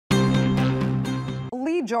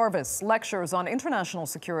Lee Jarvis lectures on international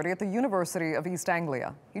security at the University of East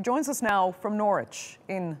Anglia. He joins us now from Norwich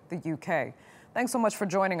in the UK. Thanks so much for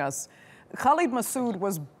joining us. Khalid Massoud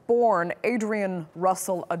was born Adrian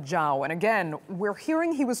Russell Ajao, and again, we're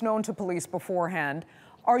hearing he was known to police beforehand.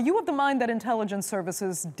 Are you of the mind that intelligence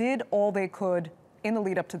services did all they could in the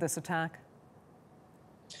lead up to this attack?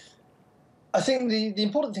 I think the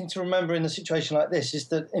important thing to remember in a situation like this is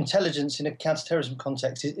that intelligence in a counterterrorism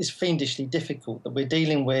context is fiendishly difficult, that we're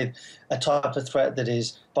dealing with a type of threat that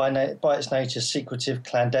is by its nature secretive,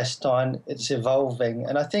 clandestine, it's evolving.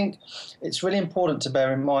 And I think it's really important to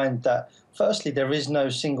bear in mind that, firstly, there is no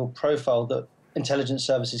single profile that intelligence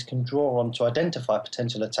services can draw on to identify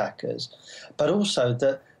potential attackers, but also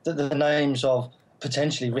that the names of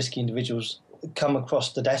potentially risky individuals come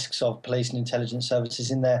across the desks of police and intelligence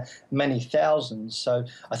services in their many thousands. So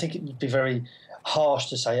I think it would be very harsh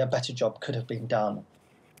to say a better job could have been done.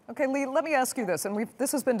 Okay, Lee, let me ask you this, and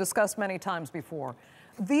this has been discussed many times before.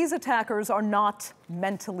 These attackers are not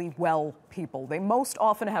mentally well people. They most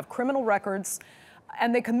often have criminal records,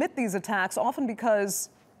 and they commit these attacks often because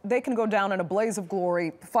they can go down in a blaze of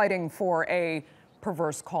glory fighting for a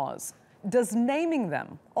perverse cause. Does naming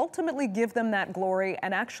them ultimately give them that glory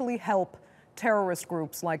and actually help terrorist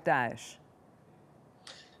groups like Daesh?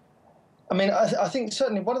 I mean, I think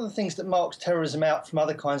certainly one of the things that marks terrorism out from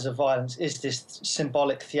other kinds of violence is this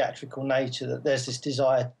symbolic, theatrical nature, that there's this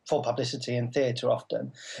desire for publicity in theatre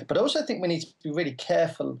often. But I also think we need to be really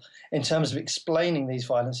careful in terms of explaining these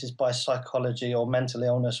violences by psychology or mental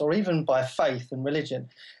illness or even by faith and religion.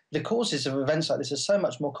 The causes of events like this are so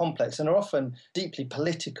much more complex and are often deeply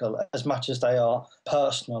political as much as they are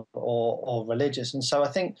personal or religious. And so I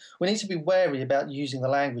think we need to be wary about using the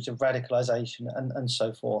language of radicalisation and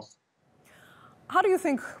so forth. How do you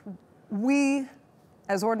think we,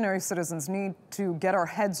 as ordinary citizens, need to get our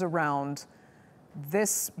heads around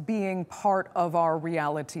this being part of our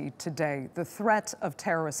reality today, the threat of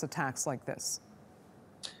terrorist attacks like this?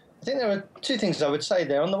 I think there are two things I would say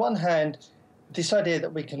there. On the one hand, this idea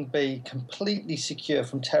that we can be completely secure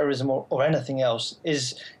from terrorism or anything else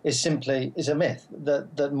is a myth,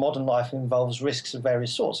 that modern life involves risks of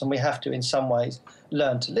various sorts, and we have to, in some ways,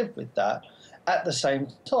 learn to live with that. At the same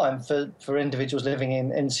time, for individuals living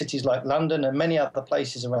in cities like London and many other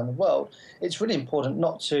places around the world, it's really important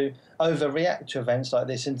not to overreact to events like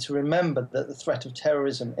this and to remember that the threat of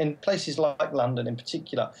terrorism in places like London in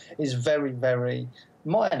particular is very, very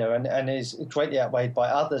minor and is greatly outweighed by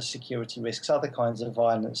other security risks, other kinds of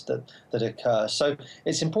violence that occur. So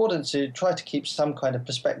it's important to try to keep some kind of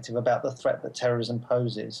perspective about the threat that terrorism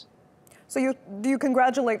poses. So do you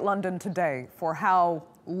congratulate London today for how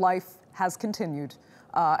life has continued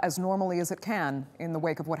as normally as it can in the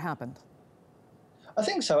wake of what happened? I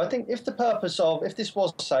think so. I think if this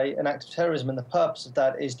was, say, an act of terrorism and the purpose of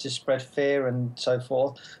that is to spread fear and so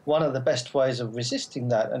forth, one of the best ways of resisting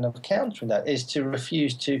that and of countering that is to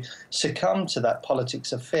refuse to succumb to that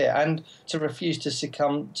politics of fear and to refuse to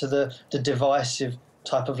succumb to the divisive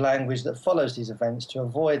type of language that follows these events, to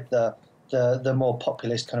avoid the more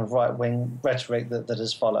populist kind of right-wing rhetoric that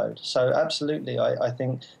has followed. So absolutely, I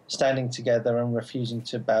think standing together and refusing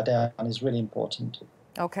to bow down is really important.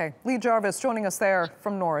 Okay. Lee Jarvis joining us there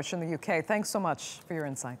from Norwich in the UK. Thanks so much for your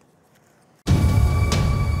insight.